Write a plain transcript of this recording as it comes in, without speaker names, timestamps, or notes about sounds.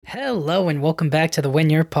Hello and welcome back to the When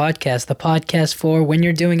You're podcast, the podcast for when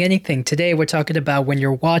you're doing anything. Today we're talking about when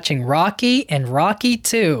you're watching Rocky and Rocky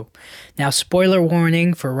 2. Now, spoiler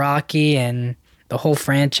warning for Rocky and the whole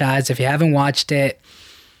franchise. If you haven't watched it,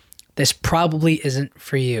 this probably isn't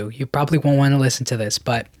for you. You probably won't want to listen to this,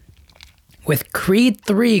 but with Creed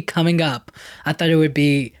 3 coming up, I thought it would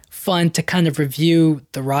be fun to kind of review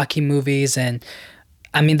the Rocky movies. And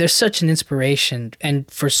I mean, they're such an inspiration,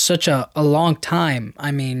 and for such a long time.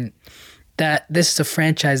 I mean, that this is a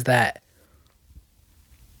franchise that,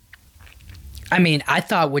 I mean, I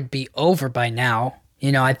thought would be over by now.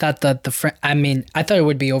 You know, I thought that I thought it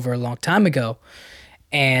would be over a long time ago.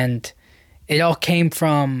 And it all came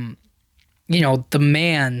from, you know, the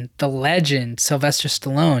man, the legend, Sylvester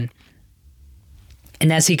Stallone.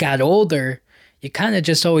 And as he got older, you kind of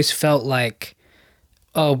just always felt like,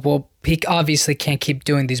 oh, well, he obviously can't keep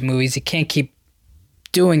doing these movies. He can't keep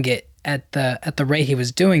doing it at the rate he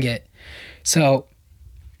was doing it. So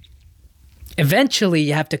eventually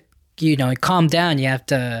you have to, you know, calm down. You have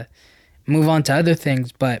to move on to other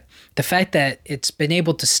things. But the fact that it's been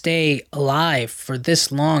able to stay alive for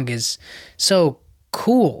this long is so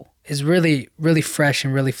cool. Is really, really fresh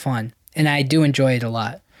and really fun. And I do enjoy it a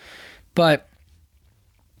lot. But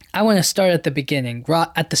I want to start at the beginning.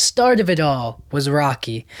 At the start of it all was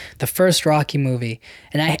Rocky, the first Rocky movie.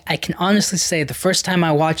 And I can honestly say the first time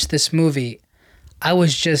I watched this movie, I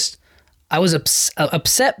was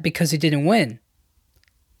upset because he didn't win.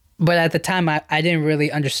 But at the time, I didn't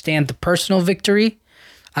really understand the personal victory.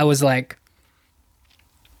 I was like,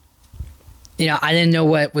 you know, I didn't know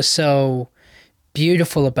what was so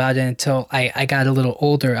beautiful about it until I got a little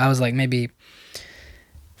older. I was like maybe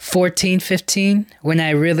 14, 15, when I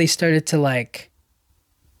really started to like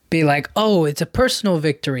be like, oh, it's a personal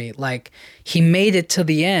victory. Like, he made it to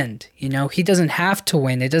the end. You know, he doesn't have to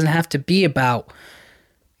win. It doesn't have to be about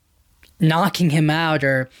knocking him out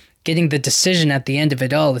or getting the decision at the end of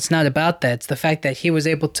it all. It's not about that. It's the fact that he was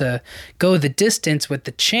able to go the distance with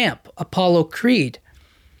the champ, Apollo Creed.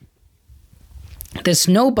 This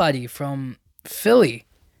nobody from Philly,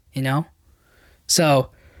 you know? So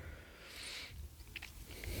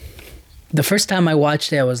the first time I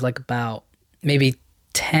watched it, I was like about maybe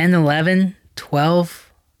 10, 11,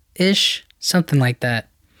 12-ish, something like that.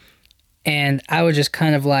 And I was just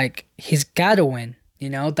kind of like, he's got to win. You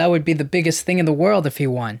know, that would be the biggest thing in the world if he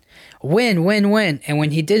won. Win, win, win. And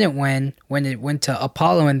when he didn't win, when it went to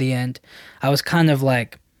Apollo in the end, I was kind of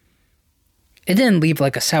like, it didn't leave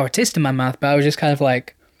like a sour taste in my mouth, but I was just kind of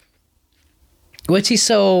like, what's he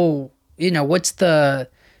so, you know,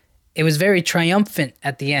 it was very triumphant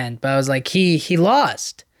at the end, but I was like, he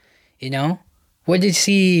lost, you know? What does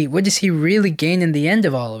he really gain in the end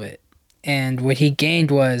of all of it? And what he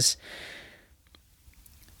gained was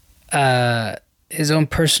his own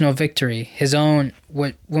personal victory. His own,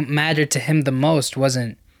 what mattered to him the most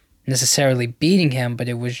wasn't necessarily beating him, but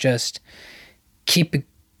it was just keeping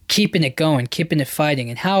it going, keeping it fighting.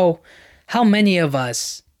 And how many of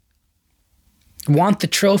us want the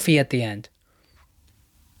trophy at the end?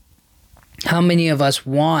 How many of us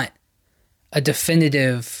want a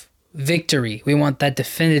definitive victory? We want that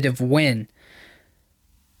definitive win.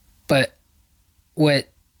 But what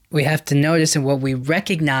we have to notice and what we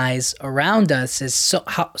recognize around us is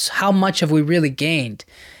how much have we really gained?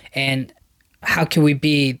 And how can we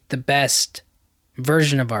be the best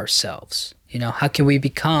version of ourselves? You know, how can we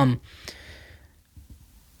become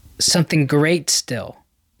something great still?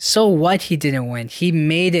 So what he didn't win? He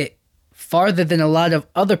made it farther than a lot of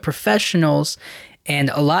other professionals and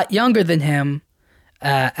a lot younger than him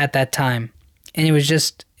at that time. And it was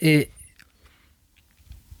just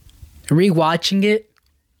rewatching it,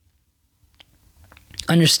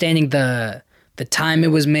 understanding the time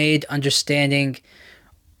it was made, understanding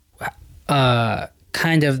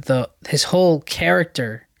kind of his whole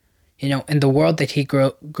character, you know, in the world that he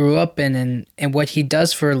grew up in and what he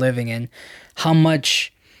does for a living and how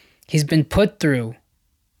much he's been put through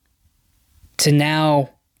to now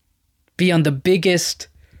be on the biggest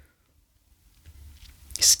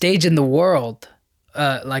stage in the world,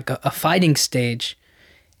 like a fighting stage,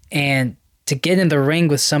 and to get in the ring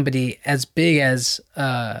with somebody as big as,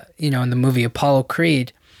 you know, in the movie Apollo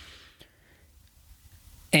Creed,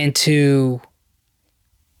 and to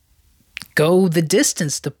go the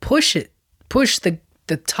distance, to push the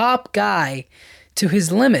top guy to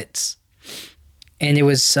his limits. And it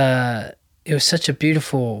was such a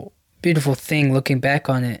beautiful thing looking back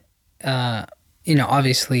on it. You know,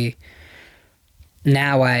 obviously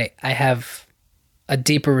now I have a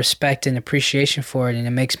deeper respect and appreciation for it, and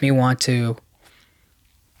it makes me want to.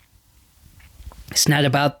 It's not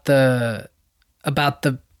about the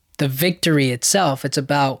the victory itself. It's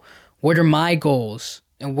about what are my goals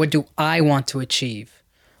and what do I want to achieve.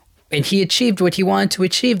 And he achieved what he wanted to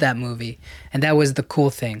achieve that movie, and that was the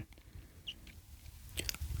cool thing.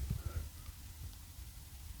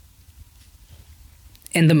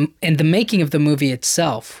 And the making of the movie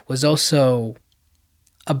itself was also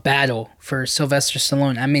a battle for Sylvester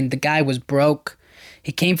Stallone. I mean, the guy was broke.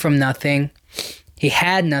 He came from nothing. He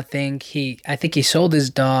had nothing. I think he sold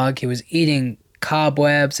his dog. He was eating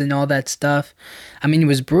cobwebs and all that stuff. I mean, it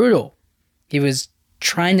was brutal. He was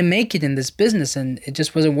trying to make it in this business, and it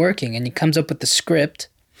just wasn't working. And he comes up with the script,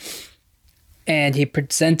 and he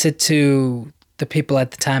presents it to the people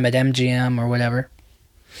at the time at MGM or whatever.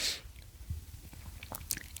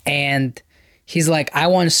 And he's like, I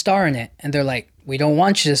want to star in it. And they're like, we don't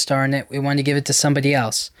want you to star in it. We want to give it to somebody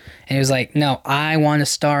else. And he was like, no, I want to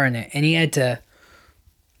star in it. And he had to...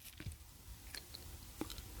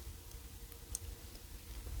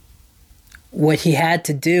 What he had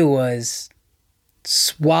to do was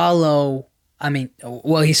swallow...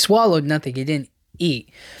 he swallowed nothing. He didn't eat.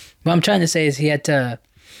 What I'm trying to say is he had to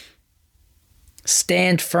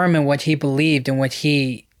stand firm in what he believed and what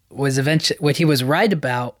he was right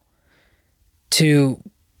about to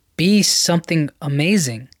be something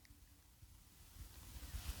amazing.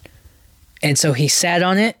 And so he sat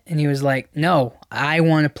on it and he was like, no, I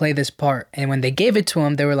want to play this part. And when they gave it to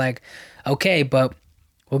him, they were like, okay, but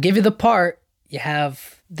we'll give you the part. You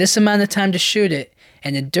have this amount of time to shoot it.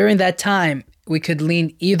 And then during that time, we could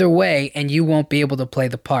lean either way and you won't be able to play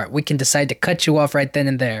the part. We can decide to cut you off right then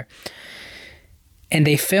and there. And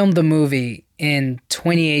they filmed the movie in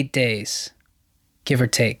 28 days, give or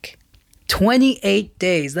take. 28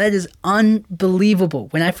 days. That is unbelievable.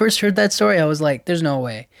 When I first heard that story, I was like, there's no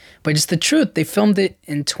way. But it's the truth. They filmed it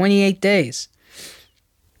in 28 days.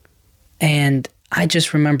 And I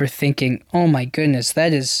just remember thinking, oh my goodness,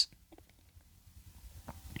 that is...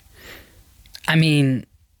 I mean,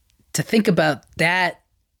 to think about that...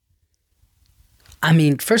 I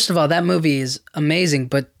mean, first of all, that movie is amazing,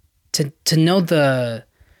 but to know the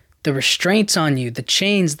restraints on you, the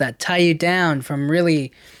chains that tie you down from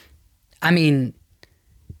really... I mean,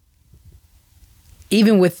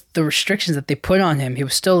 even with the restrictions that they put on him, he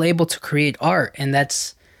was still able to create art. And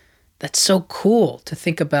that's so cool to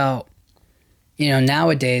think about. You know,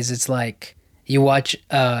 nowadays it's like you watch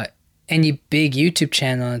any big YouTube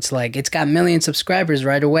channel and it's like, it's got million subscribers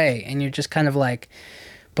right away. And you're just kind of like,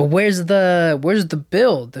 but where's the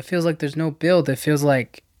build? It feels like there's no build. It feels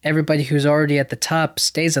like everybody who's already at the top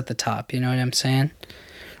stays at the top. You know what I'm saying?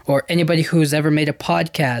 Or anybody who's ever made a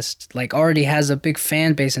podcast, like, already has a big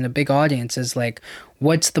fan base and a big audience, is like,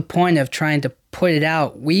 what's the point of trying to put it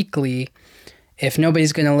out weekly if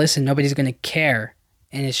nobody's going to listen, nobody's going to care?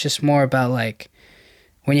 And it's just more about, like,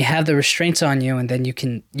 when you have the restraints on you and then you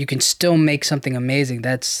can still make something amazing.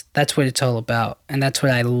 That's what it's all about. And that's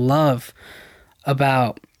what I love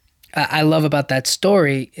about that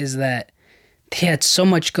story, is that he had so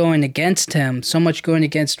much going against him, so much going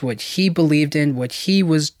against what he believed in, what he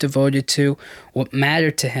was devoted to, what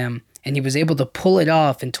mattered to him. And he was able to pull it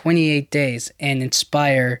off in 28 days and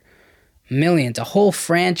inspire millions, a whole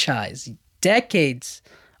franchise, decades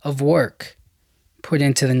of work put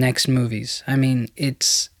into the next movies. I mean,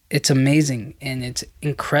 it's amazing and it's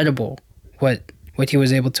incredible what he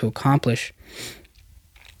was able to accomplish.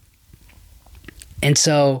 And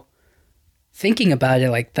so, thinking about it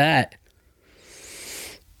like that,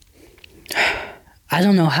 I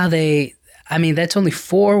don't know how that's only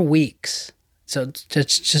 4 weeks. So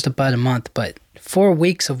it's just about a month, but 4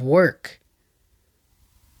 weeks of work.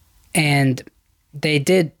 And they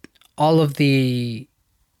did all of the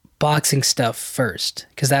boxing stuff first,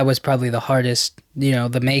 because that was probably the hardest, you know,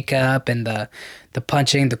 the makeup and the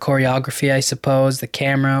punching, the choreography, I suppose, the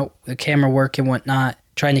camera work and whatnot,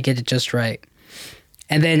 trying to get it just right.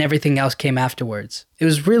 And then everything else came afterwards. It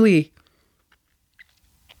was really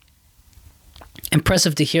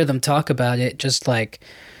impressive to hear them talk about it. Just like,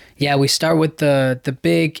 yeah, we start with the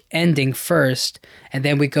big ending first, and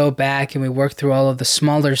then we go back and we work through all of the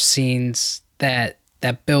smaller scenes that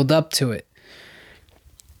build up to it.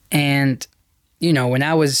 And, you know, when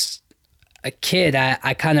I was a kid,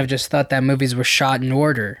 I kind of just thought that movies were shot in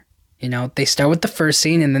order. You know, they start with the first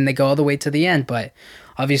scene and then they go all the way to the end, but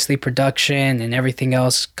obviously production and everything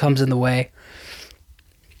else comes in the way.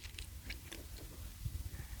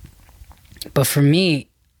 But for me,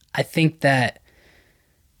 I think that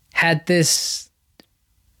had this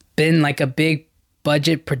been like a big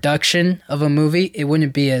budget production of a movie, it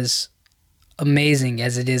wouldn't be as amazing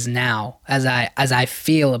as it is now, as I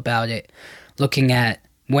feel about it, looking at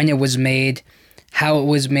when it was made, how it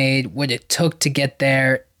was made, what it took to get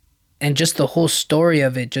there. and just the whole story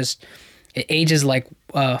of it, just it ages like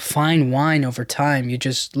fine wine over time. You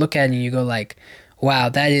just look at it and you go like, wow,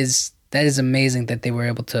 that is amazing that they were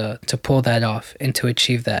able to pull that off and to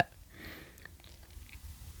achieve that.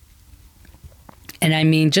 And I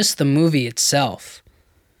mean, just the movie itself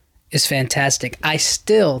is fantastic. I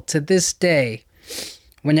still, to this day,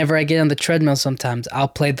 whenever I get on the treadmill sometimes, I'll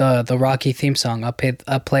play the Rocky theme song. I'll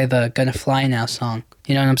play the Gonna Fly Now song.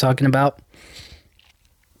 You know what I'm talking about?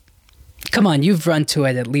 Come on, you've run to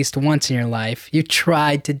it at least once in your life. You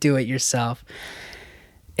tried to do it yourself.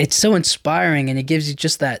 It's so inspiring, and it gives you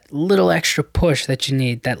just that little extra push that you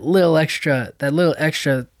need, that little extra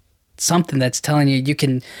something that's telling you you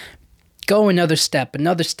can go another step.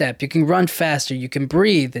 You can run faster, you can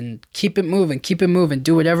breathe and keep it moving,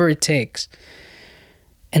 do whatever it takes.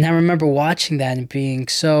 And I remember watching that and being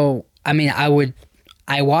so, I mean, I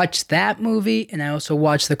watched that movie, and I also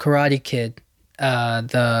watched The Karate Kid,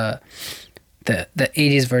 the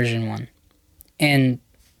 80s version one. And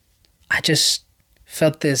I just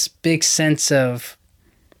felt this big sense of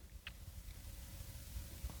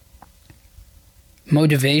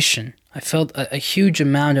motivation. I felt a huge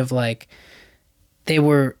amount of like, they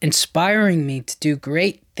were inspiring me to do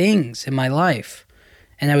great things in my life.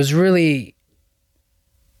 And I was really,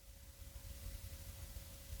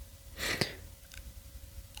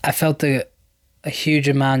 I felt a huge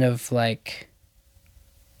amount of like,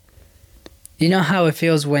 you know how it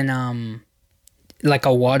feels when like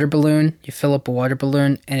a water balloon, you fill up a water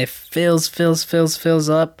balloon and it fills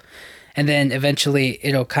up, and then eventually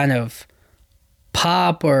it'll kind of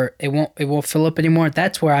pop, or it won't fill up anymore.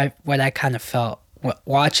 That's what I kind of felt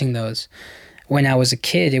watching those when I was a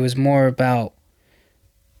kid. It was more about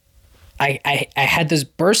I had this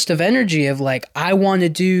burst of energy of like, I want to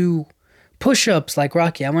do push-ups like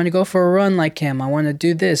Rocky. I want to go for a run like him. I want to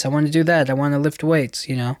do this. I want to do that. I want to lift weights,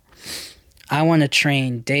 you know. I want to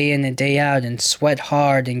train day in and day out and sweat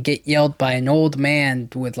hard and get yelled by an old man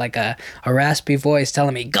with like a raspy voice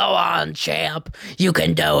telling me, "Go on, champ, you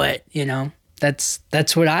can do it." You know, that's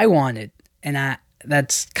what I wanted, and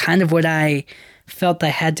that's kind of what I felt I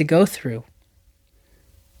had to go through.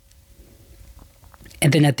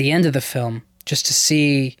 And then at the end of the film, just to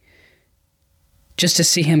see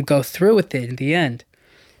him go through with it in the end.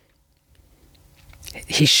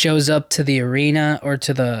 He shows up to the arena or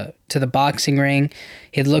to the boxing ring.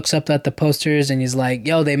 He looks up at the posters and he's like,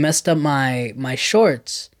 "Yo, they messed up my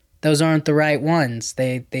shorts. Those aren't the right ones.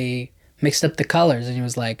 They mixed up the colors." And he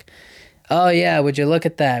was like, "Oh yeah, would you look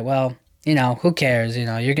at that? Well, you know, who cares? You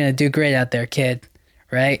know, you're gonna do great out there, kid,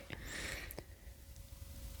 right?"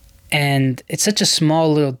 And it's such a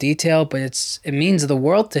small little detail, but it means the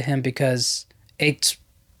world to him, because it's,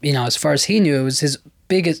 you know, as far as he knew, it was his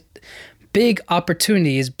big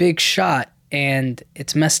opportunity, his big shot, and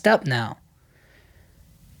it's messed up now.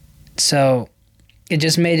 So it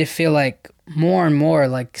just made it feel like more and more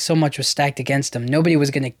like so much was stacked against him. Nobody was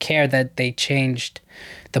going to care that they changed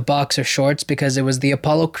the boxer shorts because it was the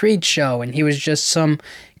Apollo Creed show and he was just some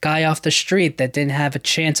guy off the street that didn't have a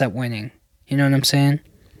chance at winning. You know what I'm saying?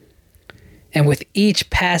 And with each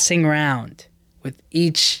passing round, with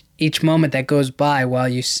each moment that goes by while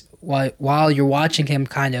you're watching him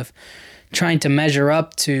kind of trying to measure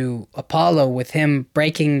up to Apollo, with him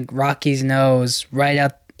breaking Rocky's nose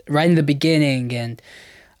right in the beginning, and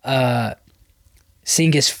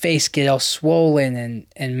seeing his face get all swollen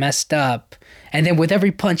and messed up. And then with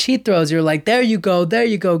every punch he throws, you're like, there you go,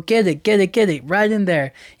 get it, right in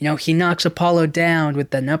there. You know, he knocks Apollo down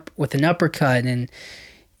with an uppercut, and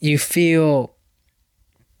you feel,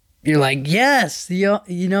 you're like, yes, you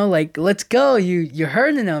know, like, let's go. You're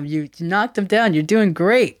hurting him. You knocked him down. You're doing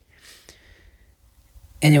great.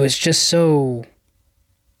 And it was just so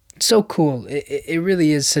cool. It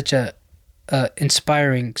really is such a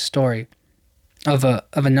inspiring story of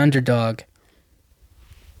an underdog.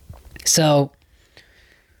 So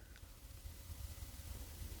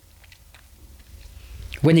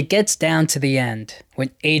when it gets down to the end,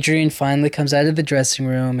 when Adrian finally comes out of the dressing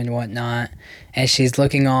room and whatnot, and she's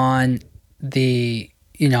looking on the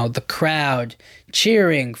crowd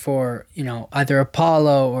cheering for, you know, either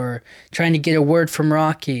Apollo or trying to get a word from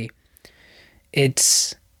Rocky, you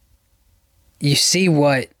see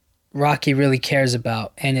what Rocky really cares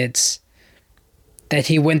about, and it's that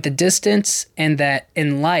he went the distance, and that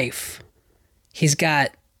in life he's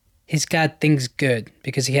got things good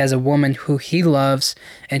because he has a woman who he loves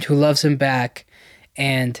and who loves him back,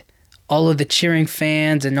 and all of the cheering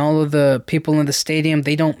fans and all of the people in the stadium,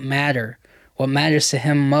 they don't matter. What matters to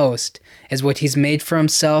him most is what he's made for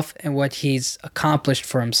himself and what he's accomplished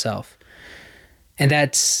for himself. And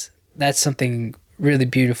that's something really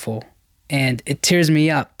beautiful, and it tears me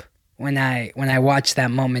up when I watch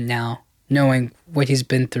that moment now, knowing what he's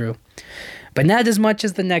been through. But not as much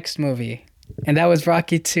as the next movie, and that was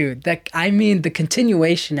Rocky 2. The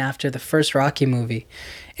continuation after the first Rocky movie,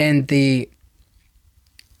 and the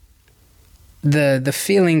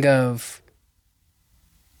feeling of,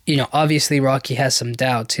 obviously Rocky has some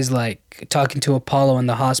doubts. He's like talking to Apollo in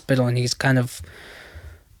the hospital, and he's kind of,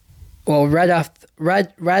 well, right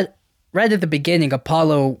at the beginning,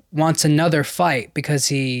 Apollo wants another fight because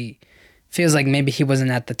he feels like maybe he wasn't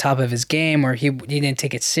at the top of his game, or he didn't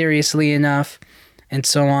take it seriously enough, and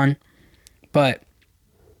so on. But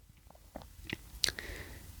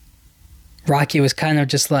Rocky was kind of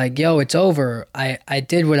just like, yo, it's over. I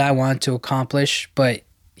did what I wanted to accomplish, but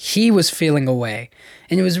he was feeling away.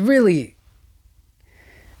 And it was really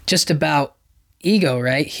just about ego,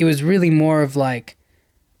 right? He was really more of like,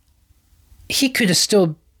 he could have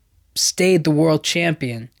still stayed the world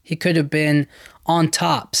champion. He could have been on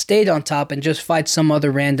top, stayed on top, and just fight some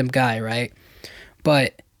other random guy, right?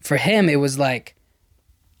 But for him, it was like,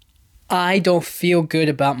 I don't feel good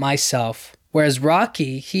about myself. Whereas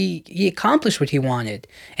Rocky, he accomplished what he wanted,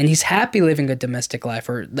 and he's happy living a domestic life,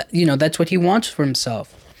 or that's what he wants for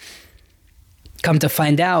himself. Come to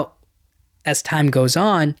find out, as time goes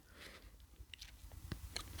on,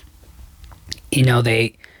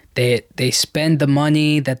 they spend the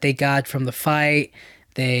money that they got from the fight.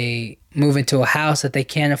 They move into a house that they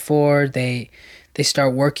can't afford. They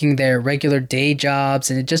start working their regular day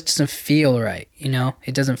jobs, and it just doesn't feel right.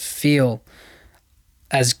 It doesn't feel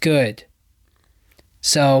as good.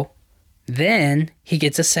 So then he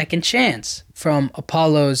gets a second chance from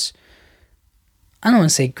Apollo's, I don't want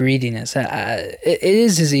to say greediness. It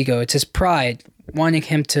is his ego. It's his pride, wanting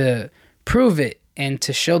him to prove it and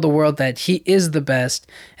to show the world that he is the best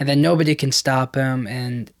and that nobody can stop him,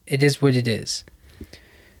 and it is what it is.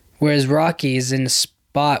 Whereas Rocky is in a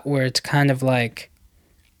spot where it's kind of like,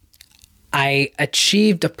 I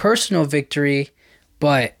achieved a personal victory,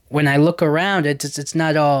 but when I look around, it's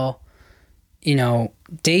not all,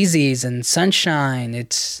 daisies and sunshine.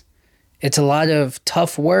 It's a lot of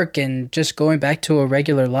tough work, and just going back to a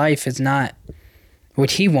regular life is not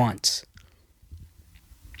what he wants.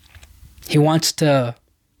 He wants to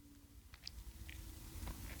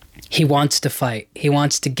fight. He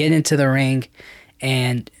wants to get into the ring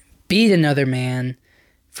and beat another man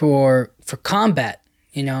for combat.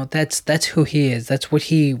 That's who he is. That's what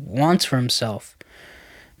he wants for himself,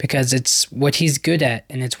 because it's what he's good at,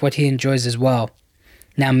 and it's what he enjoys as well.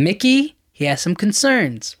 Now Mickey, he has some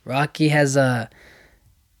concerns. Rocky has a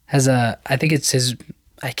I think it's his,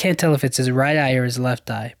 I can't tell if it's his right eye or his left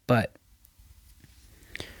eye, but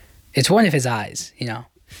it's one of his eyes,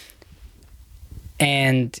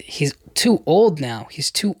 And he's too old now. He's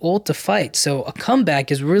too old to fight. So a comeback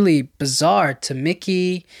is really bizarre to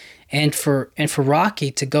Mickey and for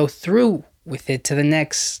Rocky to go through with it to the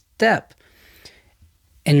next step.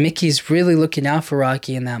 And Mickey's really looking out for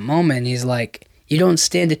Rocky in that moment. He's like, you don't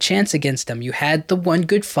stand a chance against him. You had the one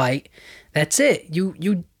good fight. That's it.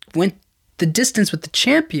 You went the distance with the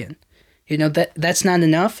champion. That's not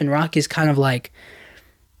enough. And Rocky's kind of like,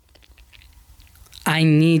 I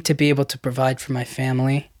need to be able to provide for my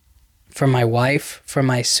family, for my wife, for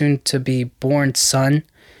my soon-to-be-born son.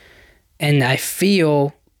 And I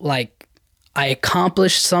feel like I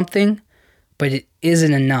accomplished something, but it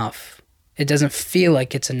isn't enough. It doesn't feel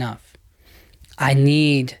like it's enough. I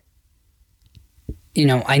need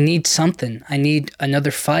something. I need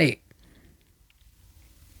another fight.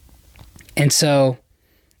 And so,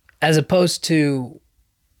 as opposed to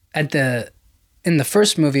in the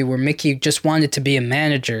first movie where Mickey just wanted to be a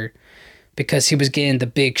manager because he was getting the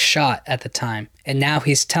big shot at the time, and now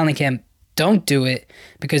he's telling him, don't do it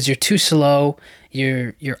because you're too slow,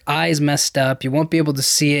 your eye's messed up, you won't be able to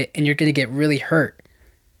see it, and you're going to get really hurt.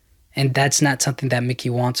 And that's not something that Mickey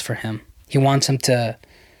wants for him. He wants him to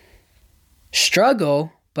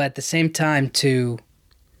struggle, but at the same time to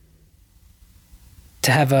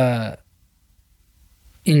have to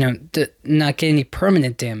not get any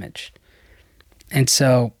permanent damage. And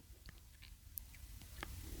so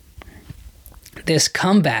this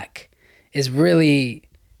comeback is really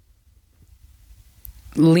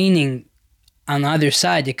leaning on either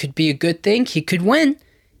side. It could be a good thing. He could win.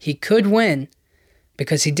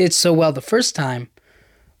 Because he did so well the first time.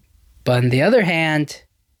 But on the other hand,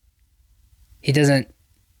 he doesn't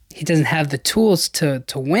have the tools to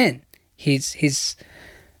win. He's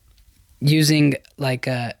using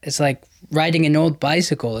it's like riding an old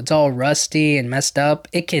bicycle. It's all rusty and messed up.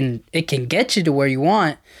 It can get you to where you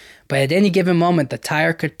want, but at any given moment the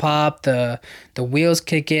tire could pop, the wheels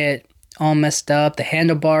could get all messed up. The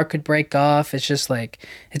handlebar could break off. It's just like,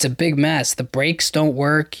 it's a big mess. The brakes don't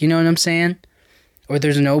work. You know what I'm saying? Or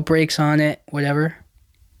there's no brakes on it, whatever.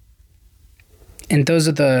 And those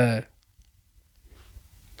are the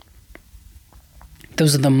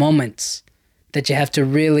moments that you have to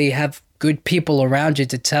really have good people around you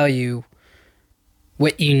to tell you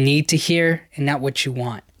what you need to hear and not what you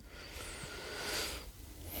want.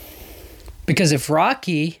 Because if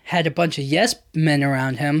Rocky had a bunch of yes men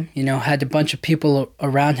around him, had a bunch of people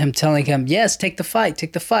around him telling him, yes, take the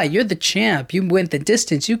fight, you're the champ, you went the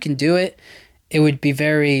distance, you can do it, it would be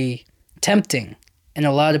very tempting. And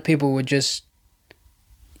a lot of people would just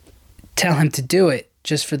tell him to do it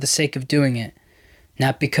just for the sake of doing it.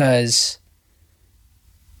 Not because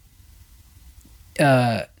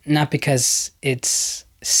it's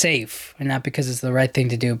safe, or not because it's the right thing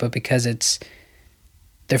to do, but because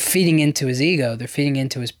they're feeding into his ego. They're feeding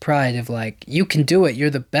into his pride of like, you can do it. You're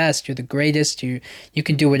the best. You're the greatest. You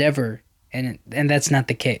can do whatever. And that's not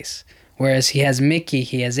the case. Whereas he has Mickey,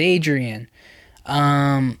 he has Adrian.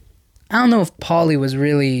 I don't know if Paulie was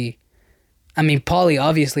really. I mean, Paulie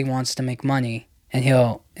obviously wants to make money, and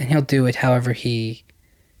he'll do it however he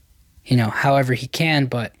can.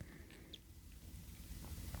 But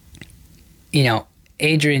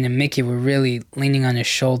Adrian and Mickey were really leaning on his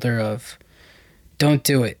shoulder of, don't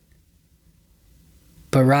do it.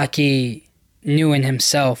 But Rocky knew in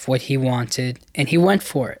himself what he wanted, and he went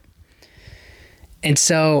for it. And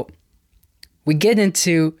so we get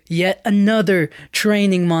into yet another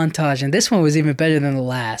training montage, and this one was even better than the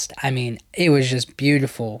last. I mean, it was just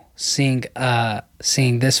beautiful seeing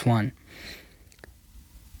this one.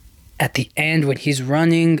 At the end, when he's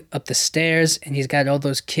running up the stairs and he's got all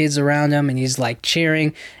those kids around him and he's like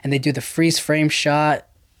cheering, and they do the freeze frame shot.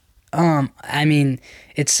 I mean,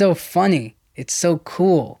 it's so funny. It's so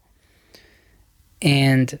cool.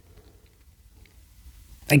 And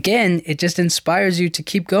again, it just inspires you to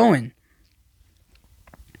keep going.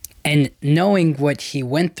 And knowing what he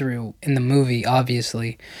went through in the movie,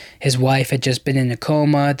 obviously, his wife had just been in a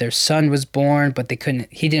coma, their son was born, but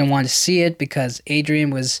he didn't want to see it because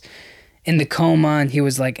Adrian was in the coma, and he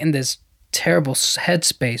was like in this terrible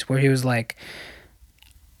headspace where he was like,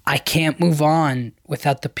 I can't move on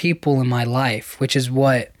without the people in my life, which is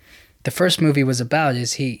what the first movie was about.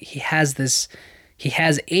 Is he has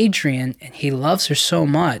Adrian, and he loves her so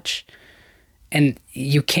much, and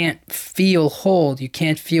you can't feel whole, you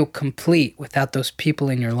can't feel complete without those people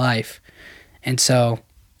in your life. And so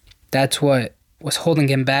that's what was holding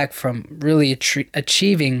him back from really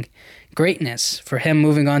achieving greatness, for him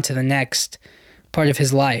moving on to the next part of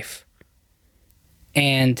his life.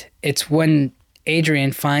 And it's when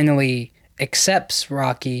Adrian finally accepts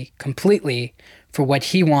Rocky completely for what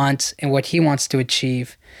he wants and what he wants to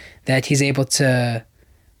achieve, that he's able to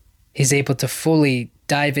fully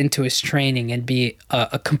dive into his training and be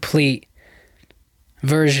a complete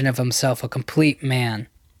version of himself, a complete man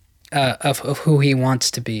of who he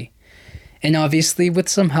wants to be. And obviously with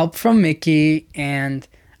some help from Mickey and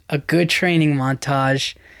a good training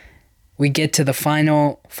montage, we get to the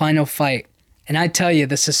final fight. And I tell you,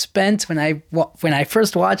 the suspense when I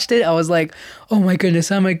first watched it, I was like, oh my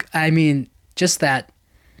goodness, I mean, just that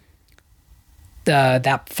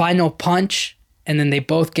final punch, and then they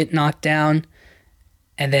both get knocked down,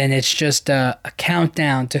 and then it's just a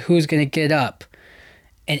countdown to who's going to get up.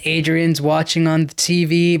 And Adrian's watching on the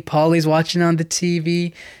TV, Paulie's watching on the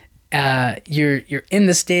TV. You're in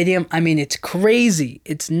the stadium. I mean, it's crazy.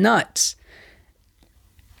 It's nuts.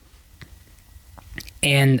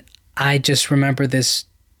 And I just remember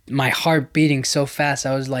my heart beating so fast.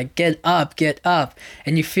 I was like, get up.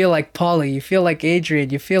 And you feel like Paulie, you feel like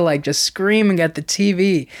Adrian, you feel like just screaming at the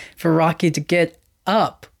TV for Rocky to get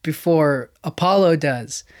up before Apollo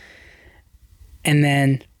does. And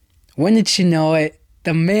then, wouldn't you know it,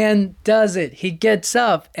 the man does it. He gets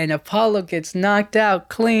up, and Apollo gets knocked out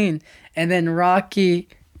clean. And then Rocky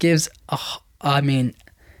gives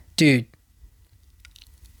dude,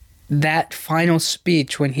 that final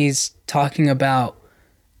speech when he's talking about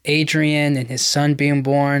Adrian and his son being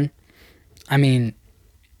born, I mean,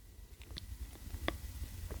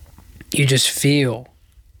 you just feel.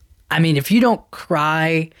 I mean, if you don't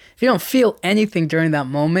cry, if you don't feel anything during that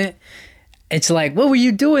moment, it's like, what were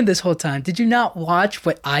you doing this whole time? Did you not watch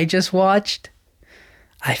what I just watched?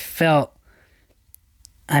 It's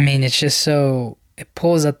just so, it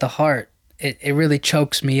pulls at the heart. It really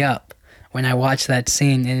chokes me up when I watch that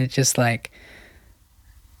scene, and it's just like,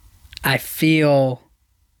 I feel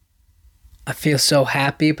so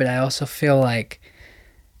happy, but I also feel like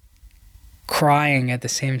crying at the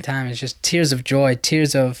same time. It's just tears of joy,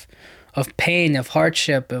 tears of of pain, of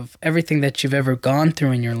hardship, of everything that you've ever gone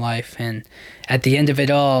through in your life. And at the end of it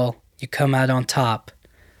all, you come out on top.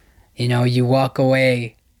 You know, you walk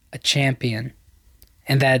away a champion.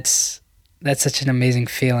 And that's such an amazing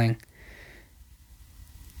feeling.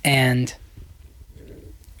 And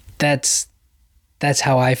that's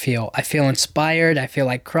how I feel. I feel inspired. I feel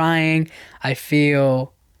like crying. I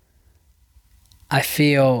feel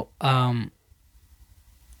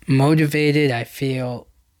motivated. I feel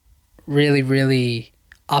really, really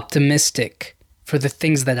optimistic for the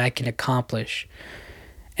things that I can accomplish.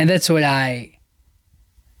 And those are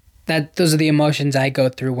the emotions I go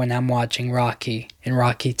through when I'm watching Rocky and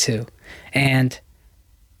Rocky 2. And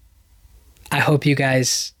I hope you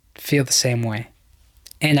guys feel the same way.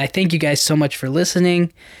 And I thank you guys so much for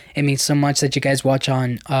listening. It means so much that you guys watch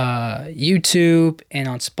on YouTube and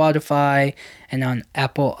on Spotify and on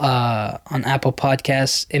Apple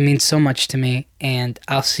Podcasts. It means so much to me. And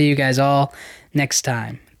I'll see you guys all next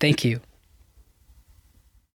time. Thank you.